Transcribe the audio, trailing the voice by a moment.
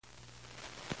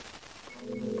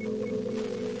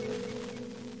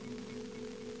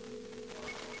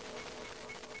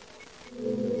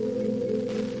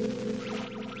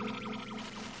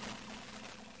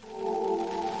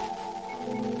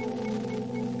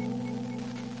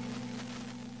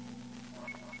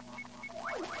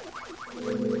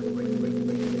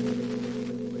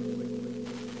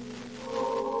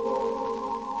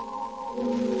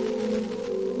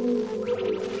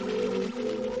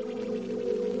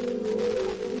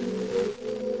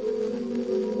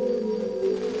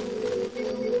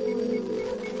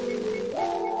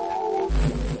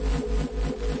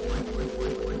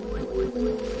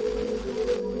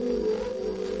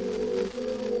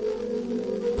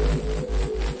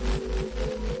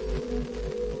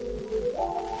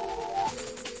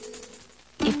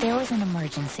there was an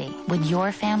emergency, would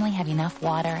your family have enough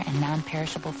water and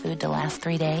non-perishable food to last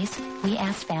 3 days? We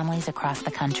asked families across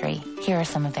the country. Here are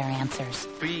some of their answers.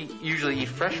 We usually eat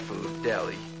fresh food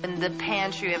daily. In the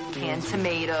pantry, we have canned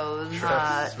tomatoes.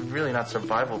 That's really not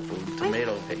survival food,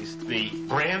 tomato paste. The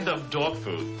brand of dog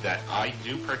food that I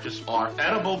do purchase are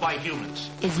edible by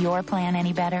humans. Is your plan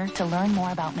any better? To learn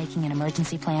more about making an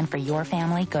emergency plan for your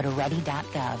family, go to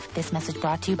ready.gov. This message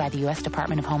brought to you by the U.S.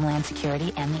 Department of Homeland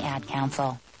Security and the Ad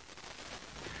Council.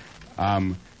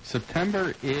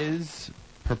 September is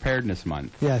Preparedness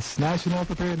Month. Yes, National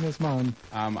Preparedness Month.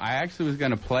 I actually was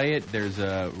going to play it.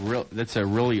 That's a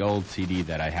really old CD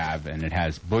that I have, and it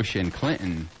has Bush and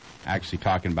Clinton actually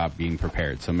talking about being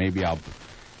prepared. So maybe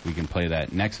we can play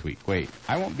that next week. Wait,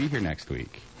 I won't be here next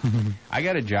week. I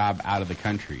got a job out of the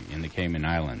country in the Cayman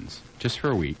Islands just for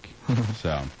a week.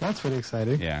 So that's pretty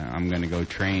exciting. Yeah, I'm going to go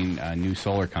train a new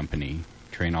solar company,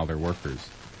 train all their workers.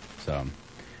 So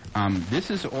this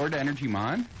is Orda Energy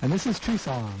Mon. And this is Tree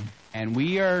Song. And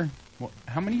we are,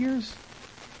 how many years?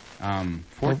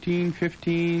 14,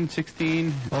 15,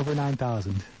 16? Over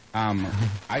 9,000.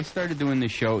 I started doing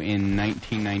this show in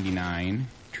 1999.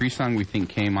 Tree Song, we think,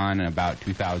 came on in about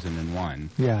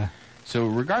 2001. Yeah. So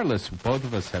regardless, both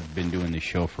of us have been doing this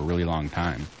show for a really long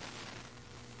time.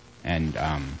 And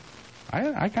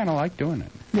I kind of like doing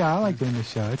it. Yeah, I like doing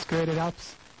this show. It's great. It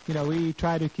helps. You know, we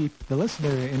try to keep the listener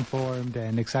informed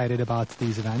and excited about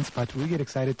these events, but we get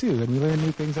excited too, and we learn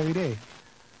new things every day.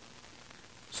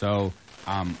 So,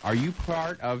 are you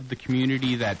part of the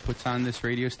community that puts on this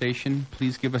radio station?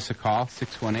 Please give us a call,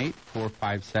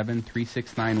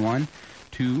 618-457-3691,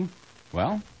 to,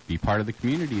 well, be part of the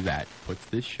community that puts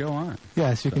this show on.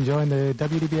 Yes, you can join the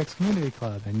WDBX Community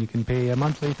Club, and you can pay a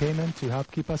monthly payment to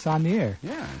help keep us on the air.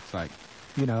 Yeah, it's like...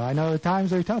 You know, I know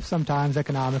times are tough sometimes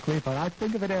economically, but I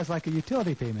think of it as like a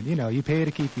utility payment. You know, you pay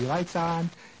to keep your lights on,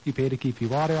 you pay to keep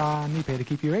your water on, you pay to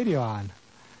keep your radio on.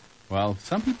 Well,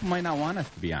 some people might not want us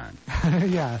to be on.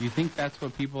 Yeah. Do you think that's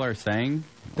what people are saying?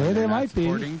 They might be.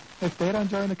 If they don't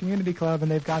join the community club and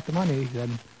they've got the money,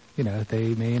 then, you know,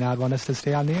 they may not want us to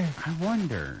stay on the air. I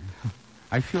wonder.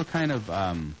 I feel kind of,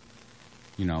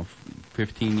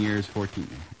 15 years, 14.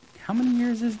 How many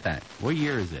years is that? What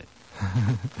year is it?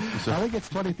 So, I think it's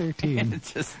 2013.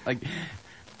 It's just like,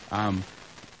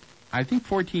 I think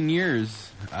 14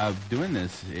 years of doing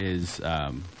this is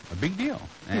a big deal.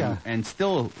 And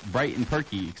still bright and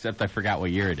perky, except I forgot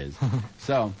what year it is.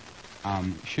 So,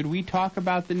 should we talk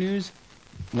about the news?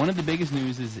 One of the biggest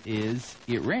news is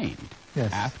it rained.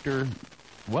 Yes. After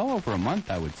well over a month,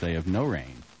 I would say, of no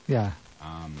rain. Yeah.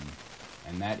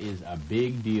 And that is a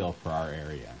big deal for our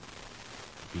area.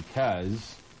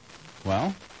 Because,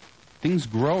 well... things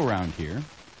grow around here.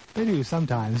 They do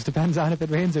sometimes. Depends on if it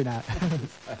rains or not.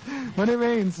 When it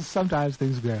rains, sometimes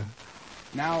things grow.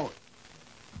 Now,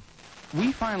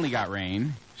 we finally got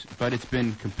rain, but it's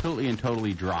been completely and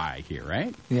totally dry here,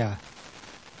 right? Yeah.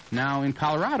 Now, in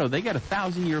Colorado, they got a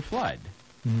 1,000-year flood.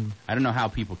 Mm-hmm. I don't know how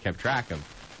people kept track of,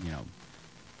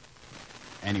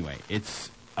 Anyway,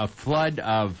 it's a flood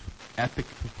of epic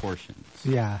proportions.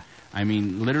 Yeah. I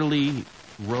mean, literally,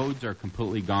 roads are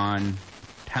completely gone.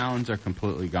 Towns are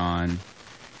completely gone.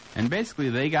 And basically,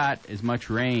 they got as much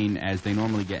rain as they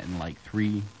normally get in like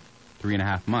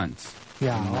 3.5 months.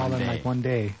 Yeah, all in like one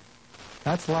day.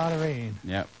 That's a lot of rain.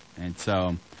 Yep. And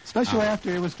so... especially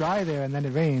after it was dry there and then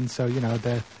it rained, so,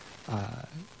 the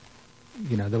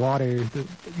water...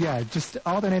 just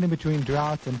alternating between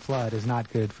drought and flood is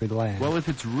not good for the land. Well, if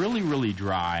it's really, really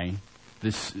dry...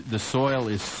 the soil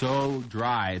is so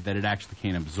dry that it actually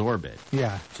can't absorb it.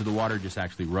 Yeah. So the water just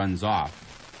actually runs off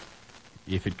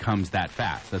if it comes that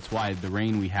fast. That's why the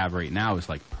rain we have right now is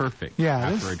like perfect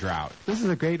after a drought. This is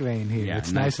a great rain here. Yeah,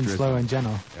 it's nice and slow and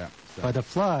gentle. Yeah, so. But a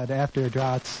flood after a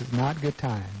drought's not good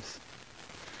times.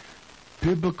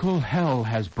 Biblical hell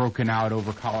has broken out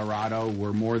over Colorado,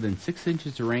 where more than 6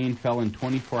 inches of rain fell in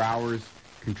 24 hours,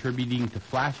 contributing to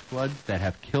flash floods that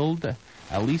have killed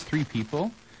at least 3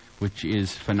 people. Which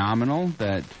is phenomenal.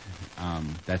 That's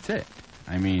it.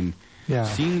 I mean,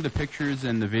 seeing the pictures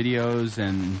and the videos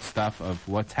and stuff of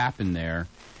what's happened there.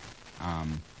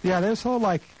 There's whole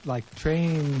like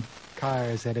train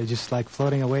cars that are just like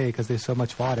floating away because there's so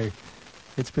much water.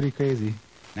 It's pretty crazy.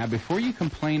 Now, before you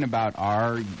complain about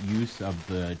our use of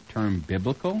the term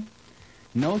biblical,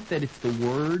 note that it's the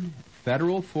word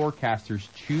federal forecasters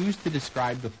choose to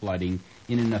describe the flooding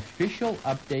in an official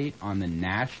update on the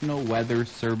National Weather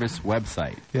Service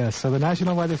website. Yes, so the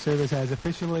National Weather Service has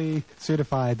officially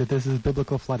certified that this is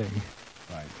biblical flooding.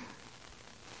 Right.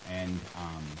 And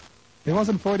it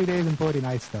wasn't 40 days and 40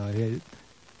 nights, though.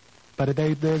 But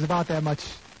there's about that much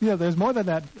there's more than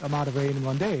that amount of rain in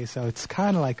one day, so it's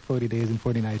kind of like 40 days and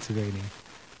 40 nights of raining.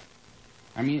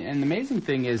 I mean, and the amazing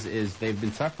thing is they've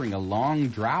been suffering a long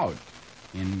drought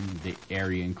in the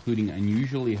area, including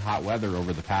unusually hot weather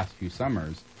over the past few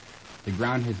summers. The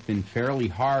ground has been fairly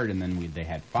hard, and then they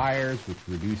had fires, which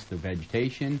reduced the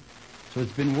vegetation. So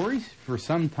it's been worried for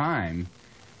some time.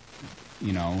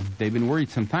 They've been worried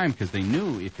some time because they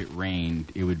knew if it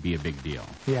rained, it would be a big deal.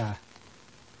 Yeah.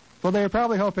 Well, they were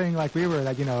probably hoping, like we were,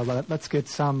 that, let's get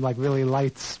some, really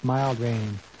light, mild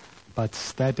rain. But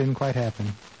that didn't quite happen.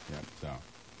 Yep, so.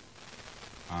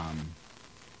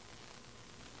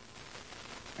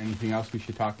 Anything else we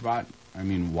should talk about? I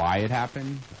mean, why it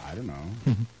happened? I don't know.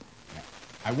 Yeah.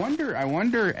 I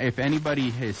wonder if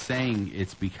anybody is saying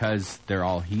it's because they're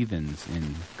all heathens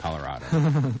in Colorado.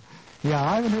 Yeah,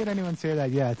 I haven't heard anyone say that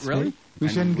yet. Really? We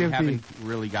shouldn't give haven't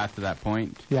really got to that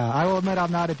point. Yeah, I will admit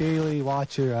I'm not a daily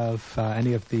watcher of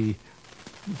any of the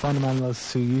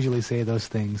fundamentalists who usually say those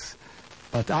things.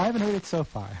 But I haven't heard it so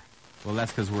far. Well,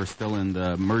 that's because we're still in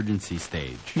the emergency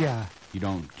stage. Yeah. You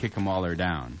don't kick them while they're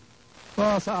down.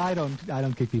 Well, so I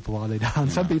don't kick people while they're down.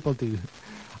 Some people do.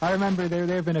 I remember there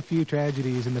have been a few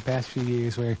tragedies in the past few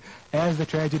years where, as the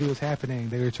tragedy was happening,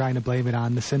 they were trying to blame it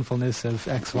on the sinfulness of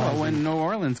X, Y, Z. Well, when New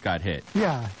Orleans got hit.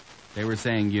 Yeah. They were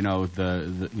saying,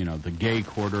 the gay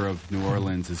quarter of New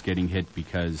Orleans is getting hit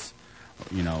because,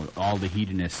 all the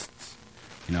hedonists,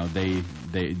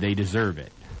 they deserve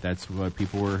it. That's what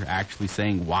people were actually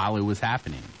saying while it was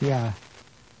happening. Yeah.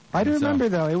 I do remember,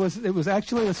 though, it was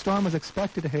actually the storm was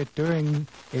expected to hit during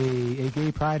a gay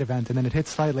pride event, and then it hit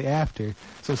slightly after.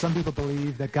 So some people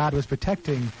believe that God was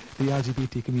protecting the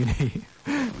LGBT community.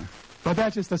 But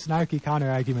that's just a snarky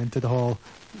counter-argument to the whole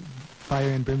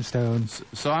fire and brimstone.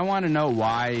 So I want to know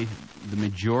why the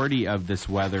majority of this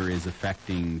weather is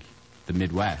affecting the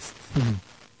Midwest. Mm-hmm.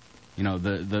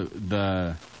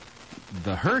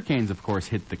 The hurricanes, of course,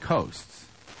 hit the coasts.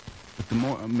 But the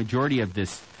majority of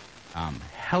this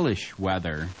hellish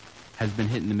weather has been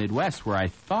hit in the Midwest, where I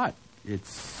thought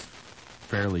it's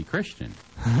fairly Christian.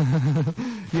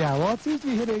 Yeah, well, it seems to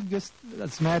be hitting just a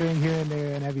smattering here and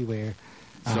there and everywhere.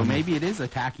 So maybe it is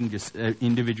attacking just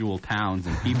individual towns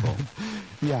and people.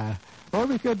 Yeah. Or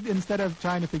we could, instead of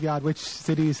trying to figure out which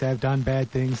cities have done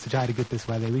bad things to try to get this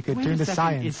weather, we could turn to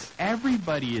science.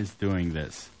 Everybody is doing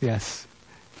this. Yes.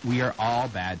 We are all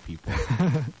bad people.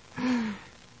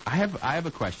 I have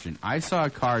a question. I saw a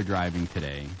car driving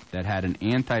today that had an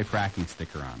anti-fracking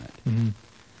sticker on it. Mm-hmm.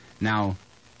 Now,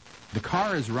 the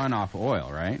car is run off oil,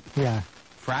 right? Yeah.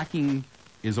 Fracking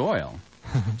is oil.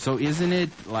 So isn't it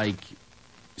like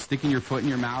sticking your foot in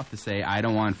your mouth to say, I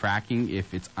don't want fracking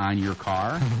if it's on your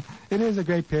car? It is a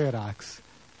great paradox.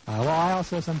 Well, I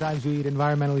also sometimes read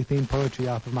environmentally themed poetry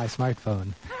off of my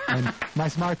smartphone. And my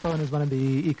smartphone is one of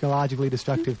the ecologically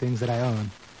destructive things that I own.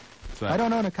 So I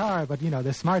don't own a car, but, the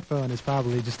smartphone is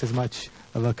probably just as much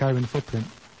of a carbon footprint.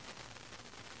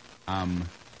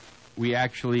 We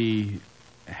actually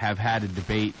have had a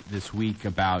debate this week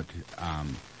about,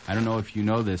 I don't know if you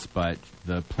know this, but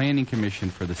the Planning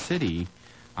Commission for the city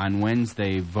on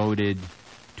Wednesday voted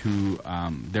to,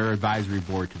 their advisory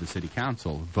board to the city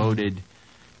council, voted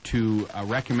to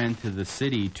recommend to the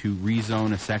city to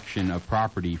rezone a section of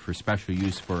property for special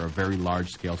use for a very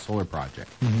large-scale solar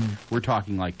project. Mm-hmm. We're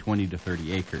talking like 20 to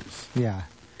 30 acres. Yeah,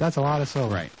 that's a lot of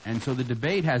solar. Right. And so the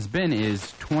debate has been,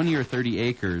 is 20 or 30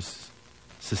 acres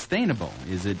sustainable?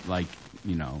 Is it like,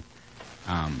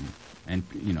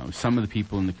 some of the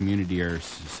people in the community are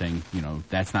saying,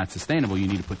 that's not sustainable. You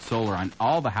need to put solar on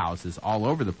all the houses all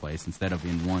over the place instead of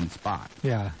in one spot.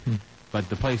 Yeah. But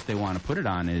the place they want to put it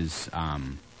on is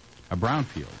a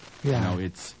brownfield. Yeah.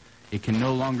 It can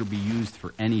no longer be used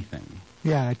for anything.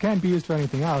 Yeah, it can't be used for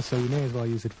anything else, so you may as well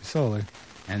use it for solar.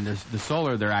 And the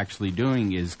solar they're actually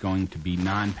doing is going to be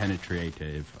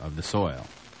non-penetrative of the soil.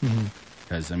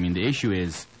 Because, the issue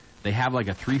is they have like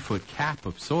a 3-foot cap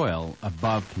of soil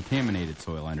above contaminated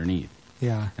soil underneath.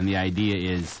 Yeah. And the idea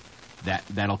is that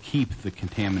that'll keep the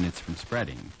contaminants from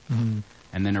spreading. Mm-hmm.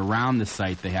 And then around the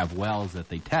site, they have wells that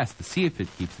they test to see if it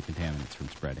keeps the contaminants from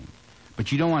spreading.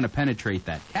 But you don't want to penetrate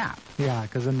that cap. Yeah,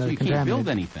 because then you can't build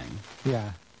anything.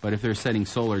 Yeah. But if they're setting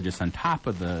solar just on top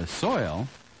of the soil,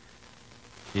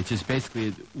 it's just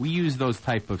basically, we use those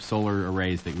type of solar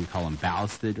arrays that we call them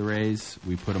ballasted arrays.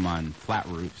 We put them on flat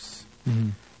roofs.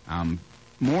 Mm-hmm.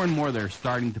 More and more, they're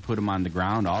starting to put them on the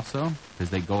ground also because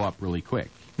they go up really quick.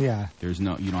 Yeah. You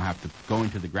don't have to go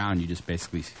into the ground. You just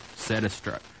basically set a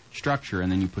structure,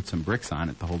 and then you put some bricks on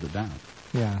it to hold it down.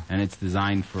 Yeah. And it's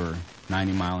designed for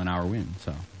 90-mile-an-hour wind,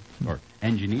 or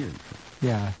engineered.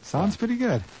 Yeah, sounds pretty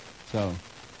good. So,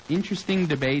 interesting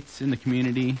debates in the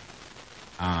community.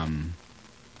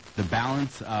 the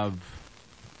balance of,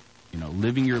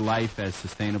 living your life as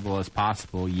sustainable as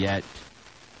possible, yet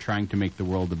trying to make the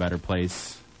world a better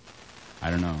place. I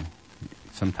don't know.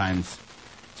 Sometimes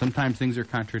things are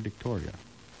contradictory. Yes,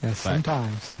 but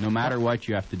sometimes. No matter what,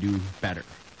 you have to do better.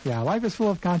 Yeah, life is full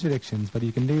of contradictions, but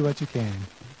you can do what you can.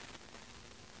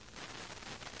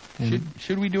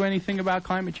 Should we do anything about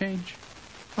climate change?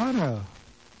 Oh, no.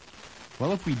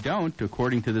 Well, if we don't,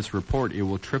 according to this report, it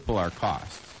will triple our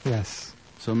costs. Yes.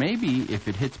 So maybe if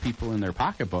it hits people in their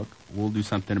pocketbook, we'll do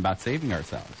something about saving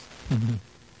ourselves.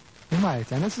 We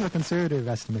might, and this is a conservative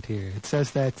estimate here. It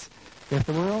says that if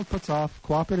the world puts off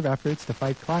cooperative efforts to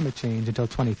fight climate change until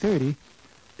 2030,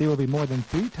 they will be more than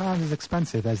 3 times as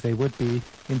expensive as they would be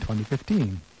in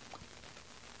 2015.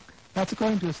 That's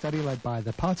according to a study led by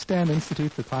the Potsdam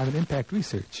Institute for Climate Impact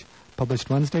Research, published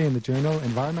Wednesday in the journal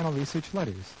Environmental Research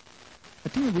Letters. A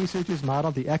team of researchers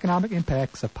modeled the economic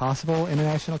impacts of possible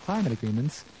international climate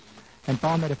agreements and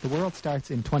found that if the world starts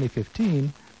in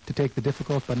 2015 to take the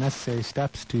difficult but necessary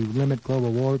steps to limit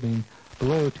global warming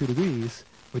below 2 degrees,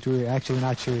 which we're actually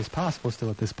not sure is possible still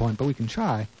at this point, but we can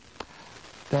try,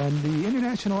 then the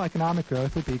international economic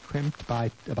growth would be crimped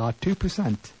by about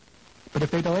 2%. But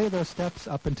if they delay those steps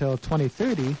up until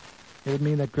 2030, it would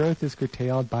mean that growth is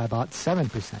curtailed by about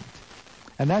 7%.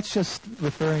 And that's just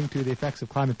referring to the effects of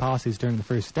climate policies during the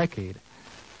first decade.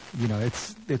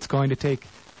 It's going to take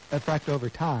effect over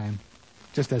time,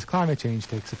 just as climate change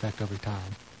takes effect over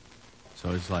time. So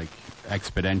it's like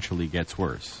exponentially gets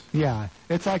worse. Yeah,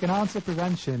 it's like an ounce of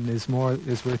prevention is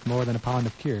worth more than a pound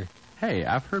of cure. Hey,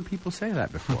 I've heard people say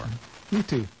that before. Me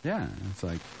too. Yeah, it's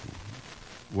like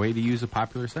way to use a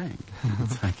popular saying.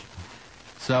 It's like,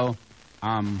 so,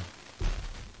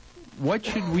 what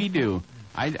should we do?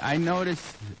 I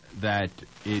noticed that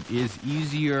it is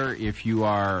easier if you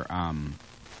are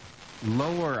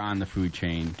lower on the food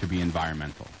chain to be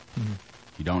environmental. Mm-hmm.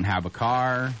 You don't have a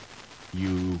car.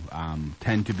 You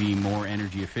tend to be more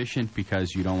energy efficient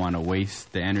because you don't want to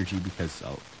waste the energy because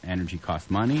energy costs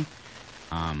money.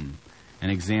 An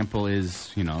example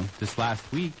is, this last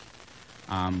week,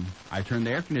 I turned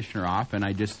the air conditioner off and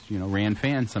I just, ran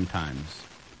fans sometimes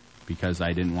because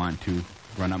I didn't want to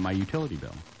run up my utility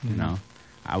bill. Mm-hmm.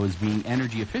 I was being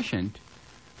energy efficient,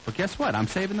 but guess what? I'm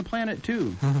saving the planet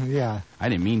too. Yeah. I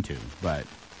didn't mean to, but...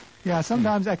 Yeah,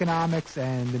 sometimes economics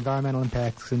and environmental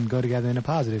impacts can go together in a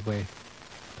positive way.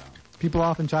 People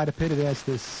often try to pit it as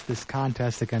this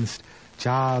contest against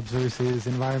jobs versus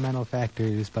environmental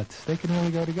factors, but they can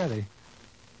really go together.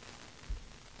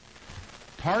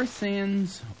 Tar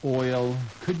sands oil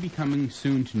could be coming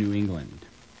soon to New England.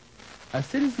 A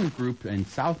citizen group in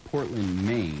South Portland,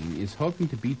 Maine, is hoping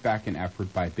to beat back an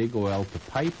effort by Big Oil to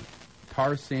pipe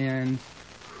tar sands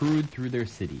crude through their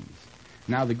cities.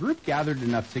 Now, the group gathered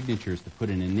enough signatures to put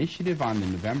an initiative on the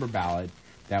November ballot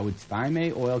that would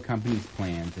stymie oil companies'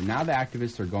 plans, and now the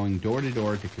activists are going door to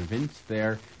door to convince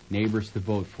their neighbors to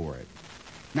vote for it.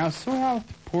 Now, South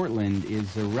Portland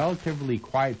is a relatively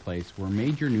quiet place where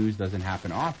major news doesn't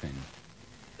happen often,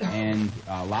 and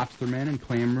lobstermen and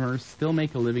clammers still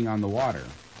make a living on the water.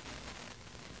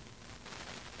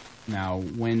 Now,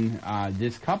 when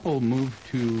this couple moved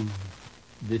to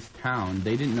this town,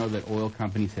 they didn't know that oil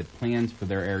companies had plans for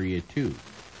their area too.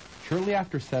 Shortly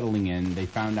after settling in, they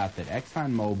found out that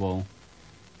ExxonMobil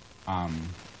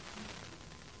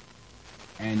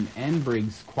and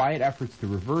Enbrig's quiet efforts to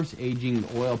reverse aging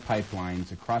oil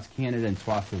pipelines across Canada and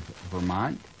swaths of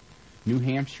Vermont, New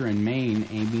Hampshire, and Maine,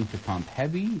 aiming to pump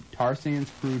heavy tar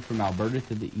sands crude from Alberta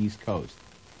to the East Coast.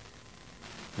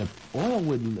 The oil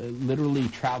would literally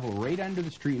travel right under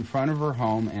the street in front of her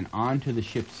home and onto the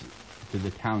ships to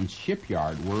the town's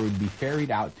shipyard, where it would be ferried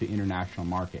out to international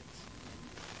markets.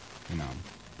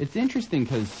 It's interesting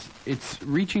because it's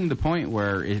reaching the point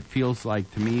where it feels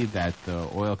like to me that the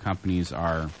oil companies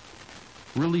are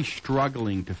really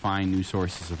struggling to find new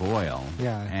sources of oil.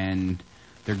 Yeah. And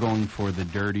they're going for the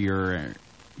dirtier,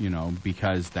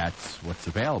 because that's what's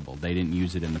available. They didn't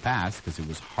use it in the past because it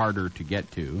was harder to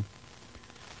get to.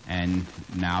 And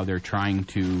now they're trying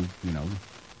to,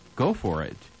 go for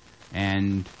it.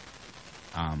 And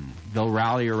they'll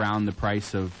rally around the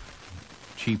price of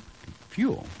cheap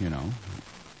fuel,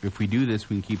 If we do this,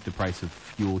 we can keep the price of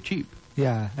fuel cheap.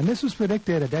 Yeah, and this was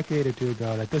predicted a decade or two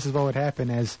ago, that this is what would happen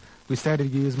as we started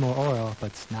to use more oil,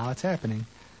 but now it's happening.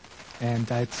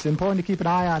 And it's important to keep an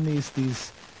eye on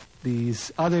these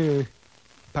other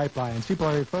pipelines. People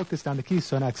are focused on the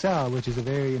Keystone XL, which is a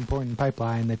very important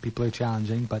pipeline that people are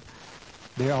challenging, but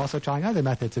they're also trying other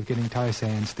methods of getting tar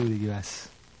sands through the U.S.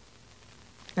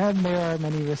 And there are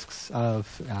many risks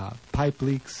of pipe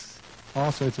leaks,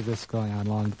 all sorts of risks going on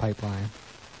along the pipeline.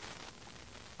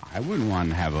 I wouldn't want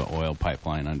to have an oil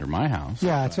pipeline under my house.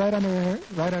 Yeah, it's right under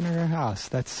her house.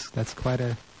 That's quite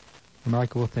a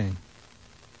remarkable thing.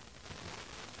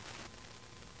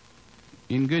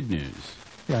 In good news,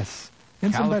 yes.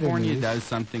 In some better California news, does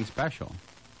something special.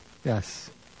 yes.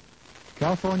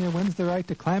 California wins the right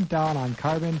to clamp down on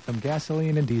carbon from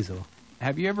gasoline and diesel.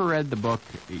 Have you ever read the book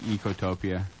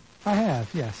Ecotopia? I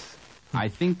have, yes. I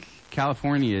think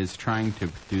California is trying to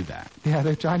do that. Yeah,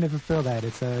 they're trying to fulfill that.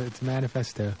 It's a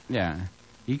manifesto. Yeah.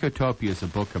 Ecotopia is a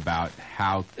book about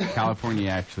how California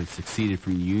actually succeeded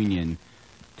from the Union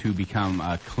to become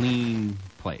a clean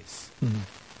place. Mm-hmm.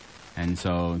 And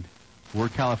so where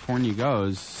California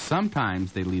goes,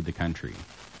 sometimes they lead the country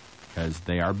because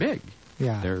they are big.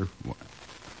 Yeah. They're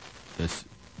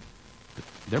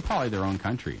probably their own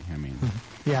country. I mean,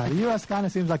 yeah, the U.S. kind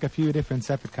of seems like a few different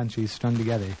separate countries strung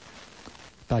together.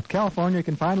 But California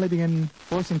can finally begin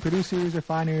forcing producers,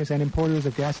 refiners, and importers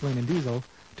of gasoline and diesel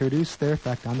to reduce their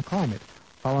effect on the climate,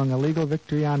 following a legal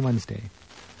victory on Wednesday.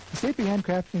 The state began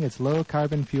crafting its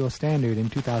low-carbon fuel standard in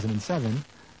 2007,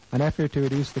 an effort to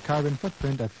reduce the carbon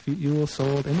footprint of fuel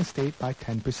sold in the state by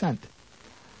 10%.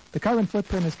 The carbon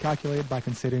footprint is calculated by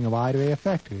considering a wide array of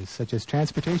factors, such as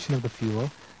transportation of the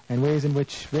fuel and ways in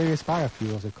which various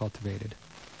biofuels are cultivated.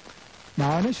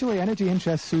 Now, initially, energy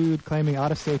interests sued, claiming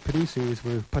out-of-state producers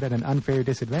were put at an unfair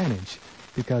disadvantage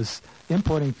because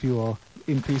importing fuel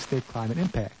increased their climate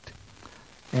impact.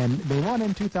 And they won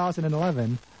in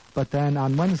 2011, but then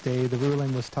on Wednesday, the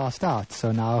ruling was tossed out,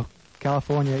 so now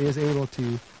California is able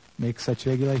to make such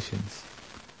regulations.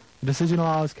 The decision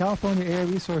allows California Air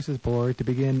Resources Board to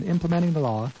begin implementing the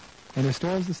law and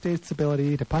restores the state's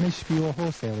ability to punish fuel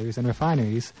wholesalers and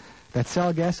refineries that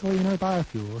sell gasoline or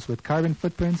biofuels with carbon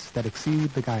footprints that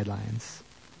exceed the guidelines.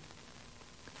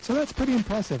 So that's pretty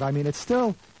impressive. I mean, it's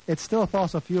still a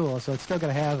fossil fuel, so it's still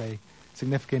going to have a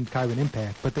significant carbon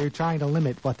impact, but they're trying to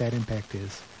limit what that impact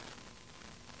is.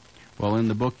 well, in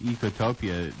the book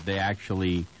Ecotopia, they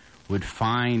actually would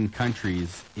fine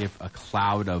countries if a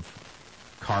cloud of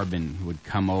carbon would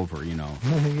come over, you know.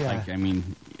 Yeah. Like, I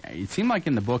mean, it seemed like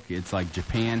in the book, it's like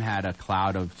Japan had a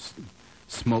cloud of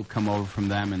smoke come over from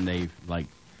them, and they, like,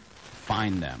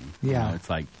 fined them. Yeah. You know, it's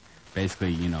like,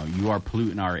 basically, you know, you are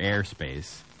polluting our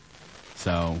airspace,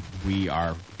 so we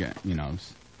are, you know.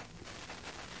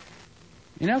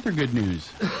 In other good news,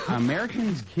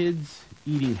 Americans' kids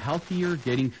eating healthier,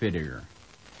 getting fitter.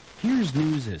 Here's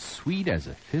news as sweet as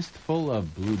a fistful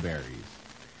of blueberries.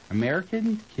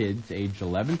 American kids aged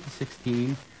 11 to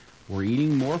 16 were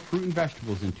eating more fruit and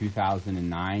vegetables in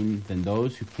 2009 than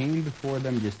those who came before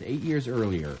them just 8 years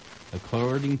earlier,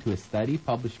 according to a study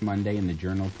published Monday in the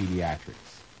Journal of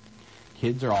Pediatrics.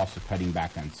 Kids are also cutting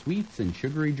back on sweets and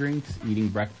sugary drinks, eating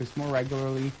breakfast more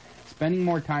regularly, spending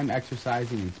more time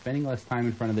exercising, and spending less time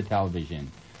in front of the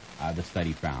television, the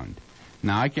study found.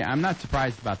 Now, I'm not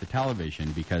surprised about the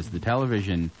television, because the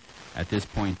television, at this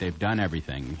point, they've done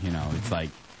everything. You know, it's like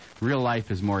real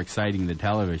life is more exciting than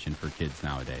television for kids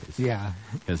nowadays. Yeah.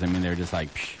 Because, I mean, they're just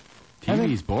like,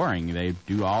 TV's boring. They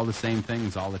do all the same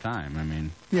things all the time. I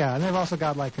mean. Yeah, and they've also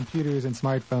got, like, computers and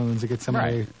smartphones to get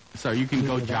somebody. Right. So you can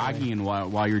go jogging, and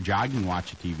while you're jogging,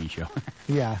 watch a TV show.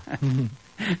 Yeah.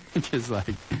 Just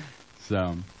like,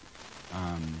 so.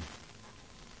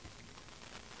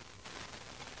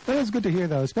 That is good to hear,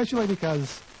 though, especially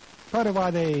because part of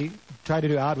why they try to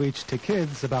do outreach to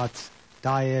kids about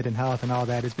diet and health and all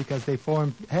that is because they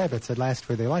form habits that last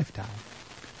for their lifetime.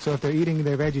 So if they're eating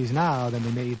their veggies now, then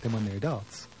they may eat them when they're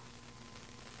adults.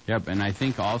 Yep, and I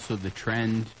think also the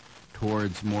trend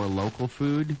towards more local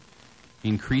food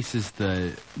increases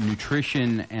the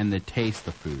nutrition and the taste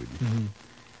of food. Mm-hmm.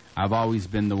 I've always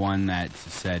been the one that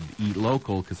said eat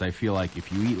local, because I feel like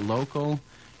if you eat local,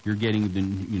 you're getting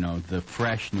the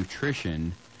fresh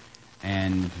nutrition,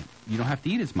 and you don't have to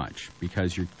eat as much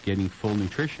because you're getting full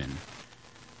nutrition.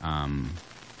 And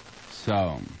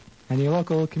your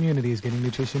local community is getting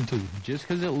nutrition too. Just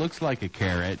because it looks like a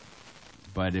carrot,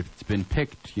 but if it's been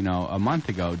picked, a month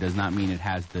ago, does not mean it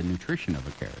has the nutrition of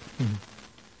a carrot. Mm-hmm.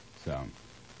 So,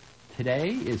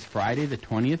 today is Friday the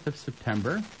 20th of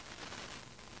September.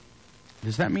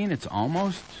 Does that mean it's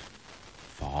almost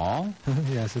fall?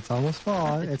 Yes, it's almost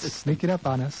fall. It's sneaking up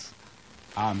on us.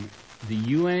 The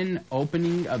UN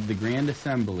opening of the Grand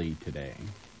Assembly today.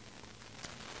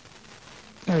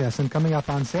 Oh, yes, and coming up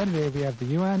on Saturday, we have the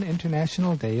UN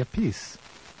International Day of Peace.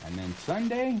 And then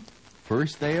Sunday,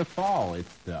 first day of fall.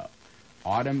 It's the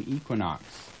autumn equinox.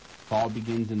 Fall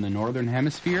begins in the northern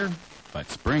hemisphere, but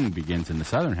spring begins in the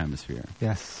southern hemisphere.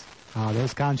 Yes.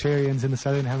 Those contrarians in the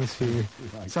southern hemisphere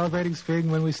celebrating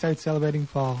spring when we start celebrating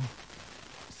fall.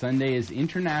 Sunday is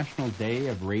International Day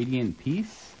of Radiant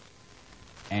Peace.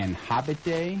 and Hobbit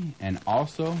Day, and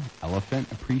also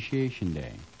Elephant Appreciation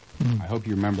Day. I hope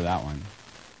you remember that one.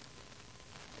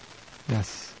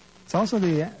 Yes. It's also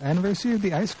the anniversary of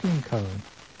the ice cream cone.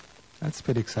 That's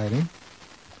pretty exciting.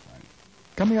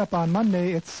 Coming up on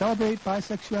Monday, it's Celebrate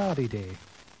Bisexuality Day.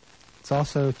 It's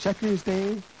also Checkers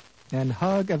Day and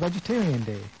Hug a Vegetarian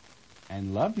Day.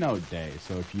 And Love Note Day.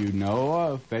 So if you know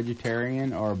a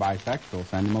vegetarian or a bisexual,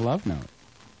 send them a love note.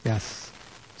 Yes.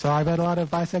 So I bet a lot of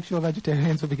bisexual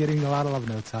vegetarians will be getting a lot of love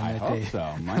notes on that day. I hope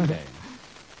so. Monday.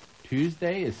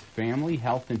 Tuesday is Family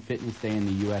Health and Fitness Day in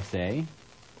the USA.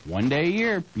 One day a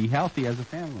year, be healthy as a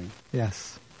family.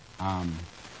 Yes.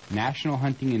 National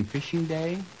Hunting and Fishing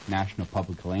Day, National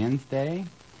Public Lands Day,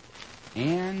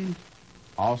 and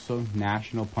also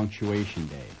National Punctuation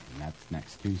Day, and that's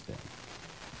next Tuesday.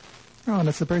 Oh, and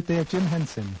it's the birthday of Jim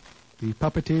Henson, the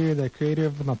puppeteer, the creator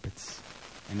of the Muppets.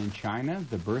 And in China,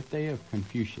 the birthday of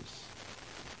Confucius.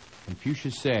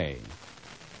 Confucius say,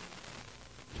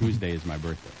 Tuesday is my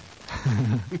birthday.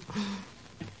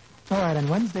 All right, and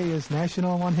Wednesday is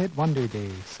National One Hit Wonder Day.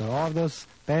 So all of those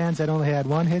bands that only had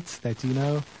one hits that you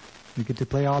know, you get to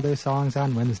play all their songs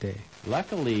on Wednesday.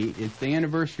 Luckily, it's the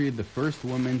anniversary of the first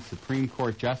woman Supreme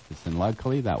Court Justice, and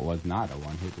luckily that was not a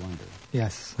one-hit wonder.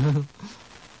 Yes.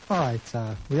 All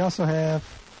right, we also have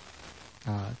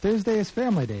Thursday is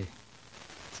Family Day.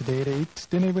 It's a day to eat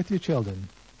dinner with your children.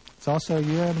 It's also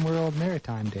UN World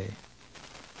Maritime Day.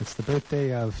 It's the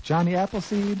birthday of Johnny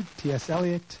Appleseed, T.S.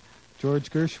 Eliot,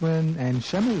 George Gershwin, and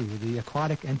Shamu, the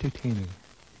aquatic entertainer.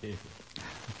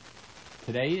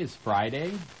 Today is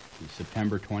Friday,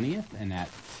 September 20th, and at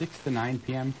 6 to 9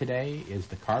 p.m. today is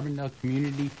the Carbondale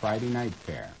Community Friday Night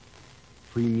Fair.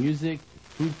 Free music,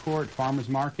 food court, farmers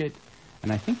market,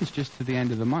 and I think it's just to the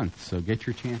end of the month, so get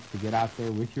your chance to get out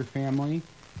there with your family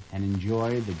and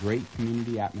enjoy the great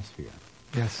community atmosphere.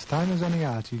 Yes, time is running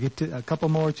out. You get a couple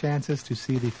more chances to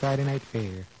see the Friday Night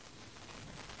Fair.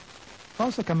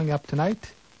 Also coming up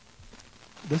tonight,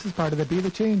 this is part of the Be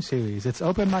the Change series. It's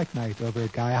open mic night over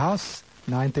at Gaia House,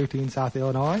 913 South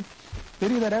Illinois. They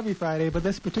do that every Friday, but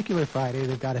this particular Friday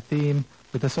they've got a theme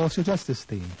with a social justice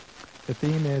theme. The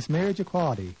theme is marriage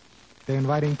equality. They're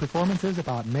inviting performances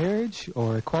about marriage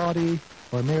or equality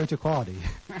or marriage equality.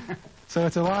 So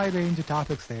it's a wide range of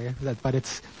topics there, but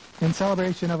it's in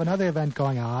celebration of another event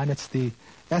going on. It's the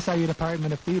SIU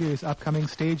Department of Theater's upcoming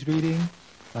stage reading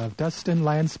of Dustin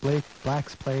Lance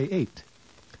Black's play 8.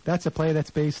 That's a play that's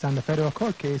based on the federal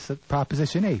court case of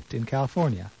Proposition 8 in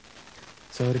California.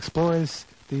 So it explores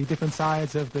the different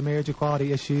sides of the marriage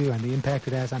equality issue and the impact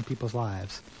it has on people's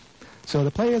lives. So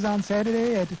the play is on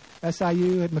Saturday at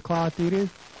SIU at McLeod Theater,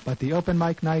 but the open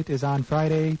mic night is on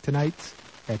Friday tonight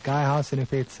at Gaia House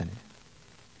Interfaith Center.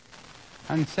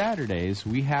 On Saturdays,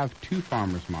 we have two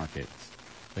farmers markets.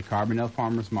 The Carbondale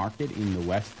Farmers Market in the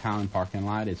West Town parking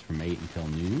lot is from 8 until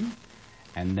noon.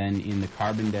 And then in the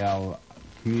Carbondale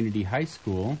Community High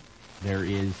School, there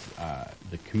is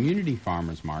the Community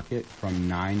Farmers Market from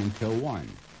 9 until 1.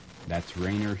 That's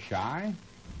rain or shy.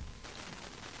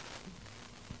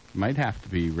 Might have to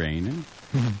be raining.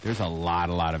 There's a lot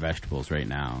of vegetables right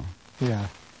now. Yeah.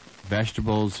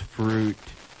 Vegetables, fruit,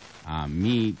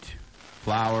 meat,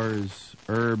 flowers,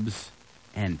 herbs,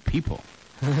 and people.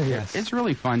 Yes. It's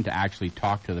really fun to actually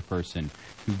talk to the person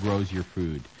who grows your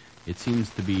food. It seems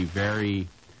to be very,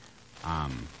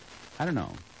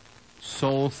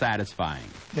 soul satisfying.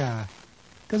 Yeah.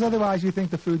 Because otherwise you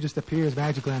think the food just appears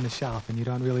magically on the shelf and you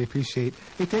don't really appreciate.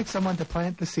 It takes someone to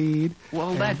plant the seed.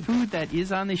 Well, that food that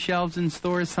is on the shelves in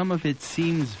stores, some of it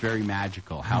seems very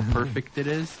magical, how perfect it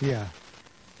is. Yeah.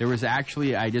 There was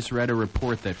actually, I just read a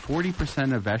report that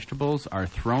 40% of vegetables are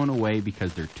thrown away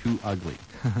because they're too ugly.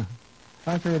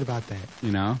 I've heard about that.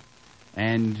 You know?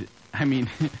 And, I mean,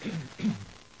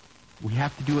 we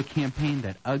have to do a campaign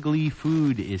that ugly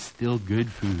food is still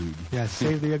good food. Yeah,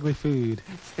 save the ugly food.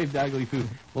 Save the ugly food.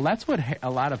 Well, that's what a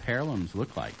lot of heirlooms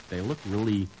look like. They look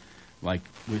really like,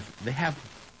 they have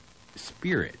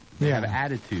spirit. They have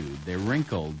attitude. They're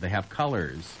wrinkled. They have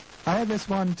colors. I had this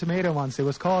one tomato once. It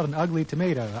was called an ugly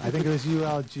tomato. I think it was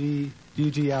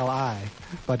UGLI.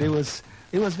 But it was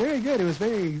very good. It was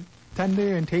very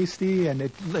tender and tasty, and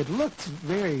it looked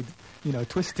very,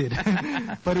 twisted.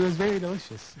 But it was very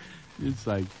delicious. It's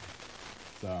like,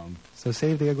 So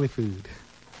save the ugly food.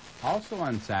 Also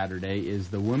on Saturday is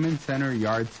the Women's Center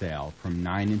yard sale from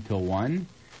 9 until 1.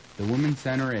 The Women's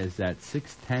Center is at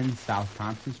 610 South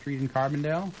Thompson Street in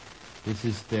Carbondale. This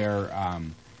is their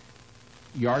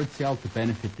yard sale to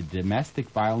benefit the domestic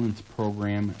violence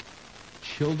program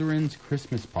Children's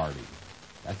Christmas Party.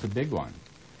 That's a big one.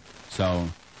 So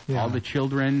all the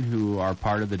children who are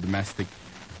part of the domestic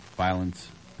violence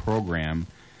program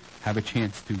have a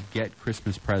chance to get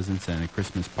Christmas presents and a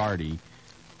Christmas party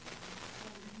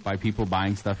by people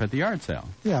buying stuff at the yard sale.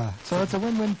 Yeah, so it's a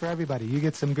win-win for everybody. You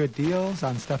get some good deals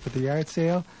on stuff at the yard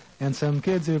sale, and some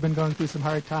kids who have been going through some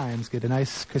hard times get a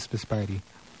nice Christmas party.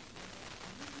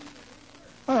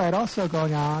 All right, also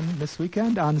going on this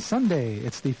weekend, on Sunday,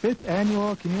 it's the 5th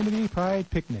Annual Community Pride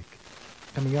Picnic,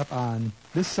 coming up on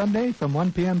this Sunday from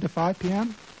 1 p.m. to 5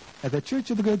 p.m. at the Church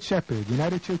of the Good Shepherd,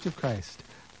 United Church of Christ,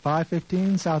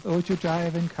 515 South Orchard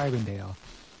Drive in Carbondale.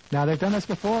 Now, they've done this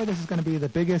before. This is going to be the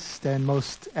biggest and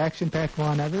most action-packed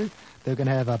one ever. They're going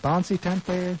to have a bouncy tent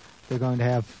there. They're going to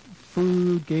have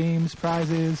food, games,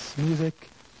 prizes, music,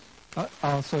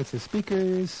 all sorts of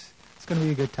speakers. It's going to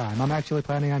be a good time. I'm actually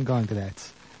planning on going to that.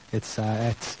 It's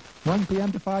at 1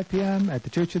 p.m. to 5 p.m. at the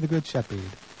Church of the Good Shepherd.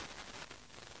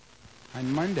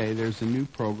 On Monday, there's a new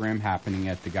program happening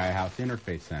at the Gaia House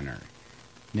Interfaith Center.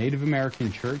 Native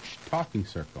American Church Talking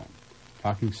Circle.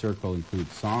 Talking Circle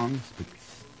includes songs,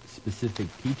 specific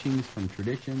teachings from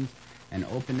traditions, and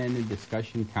open-ended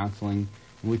discussion counseling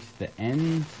in which the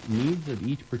needs of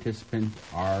each participant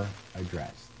are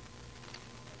addressed.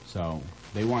 So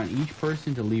they want each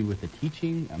person to leave with a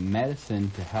teaching, a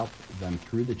medicine to help them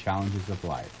through the challenges of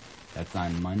life. That's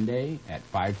on Monday at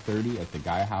 5:30 at the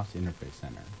Gaia House Interfaith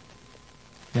Center.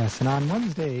 Yes, and on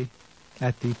Wednesday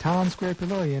at the Town Square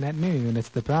Pavilion at noon, it's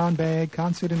the Brown Bag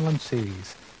Concert and Lunch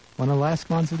Series, one of the last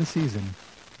ones of the season.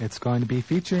 It's going to be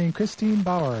featuring Christine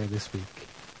Bauer this week.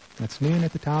 That's noon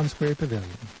at the Town Square Pavilion.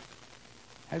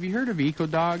 Have you heard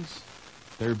of Dawgs?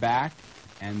 They're back,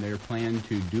 and they're planning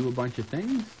to do a bunch of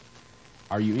things.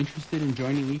 Are you interested in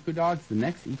joining Dawgs? The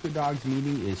next Dawgs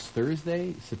meeting is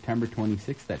Thursday, September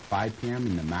 26th at 5 p.m.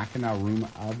 in the Mackinac Room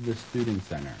of the Student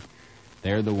Center.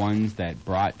 They're the ones that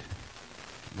brought,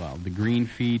 the green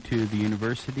fee to the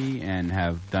university and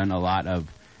have done a lot of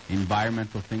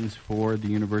environmental things for the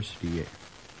university.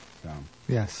 So.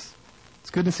 Yes, it's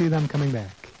good to see them coming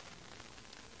back.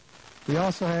 We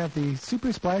also have the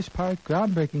Super Splash Park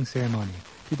groundbreaking ceremony.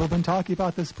 People have been talking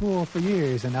about this pool for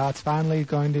years, and now it's finally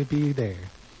going to be there.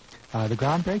 The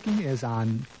groundbreaking is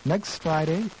on next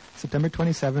Friday, September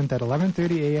 27th at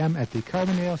 11:30 a.m. at the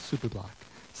Carbondale Superblock,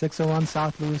 601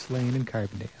 South Lewis Lane in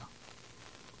Carbondale.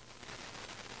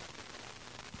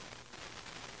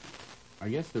 I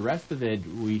guess the rest of it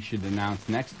we should announce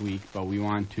next week, but we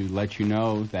want to let you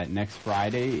know that next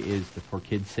Friday is the For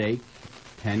Kids' Sake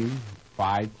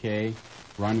 5K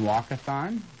Run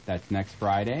Walkathon. That's next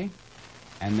Friday.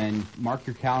 And then mark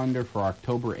your calendar for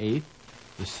October 8th.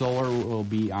 The solar will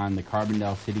be on the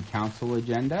Carbondale City Council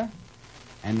agenda.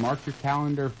 And mark your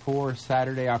calendar for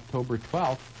Saturday, October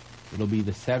 12th. It'll be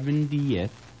the 70th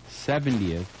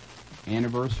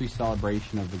anniversary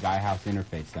celebration of the Gaia House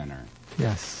Interfaith Center.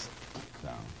 Yes. So,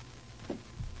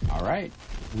 all right.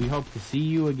 We hope to see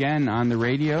you again on the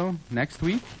radio next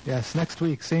week. Yes, next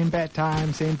week. Same bat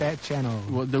time, same bat channel.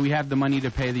 Well, do we have the money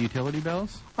to pay the utility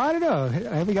bills? I don't know.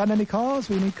 Have we gotten any calls?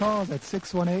 We need calls at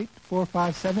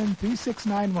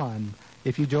 618-457-3691.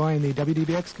 If you join the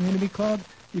WDBX Community Club,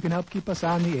 you can help keep us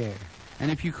on the air. And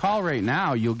if you call right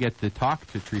now, you'll get to talk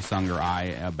to Treesunger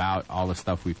I about all the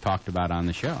stuff we've talked about on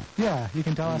the show. Yeah, you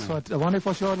can tell us what a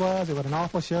wonderful show it was or what an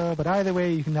awful show, but either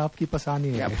way, you can help keep us on the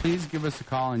air. Yeah, please give us a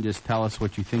call and just tell us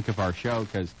what you think of our show,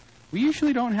 because we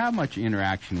usually don't have much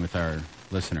interaction with our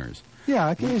listeners.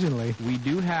 Yeah, occasionally. We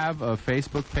do have a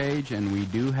Facebook page, and we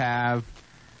do have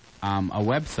a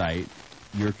website,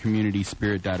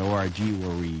 yourcommunityspirit.org,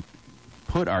 where we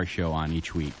put our show on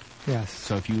each week. Yes.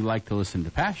 So if you like to listen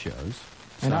to past shows.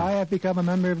 And I have become a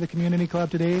member of the community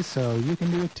club today, so you can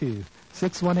do it too.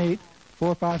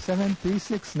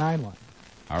 618-457-3691.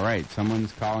 All right,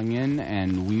 someone's calling in,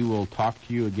 and we will talk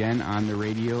to you again on the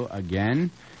radio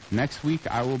again. Next week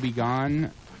I will be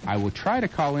gone. I will try to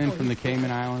call in from the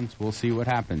Cayman Islands. We'll see what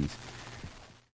happens.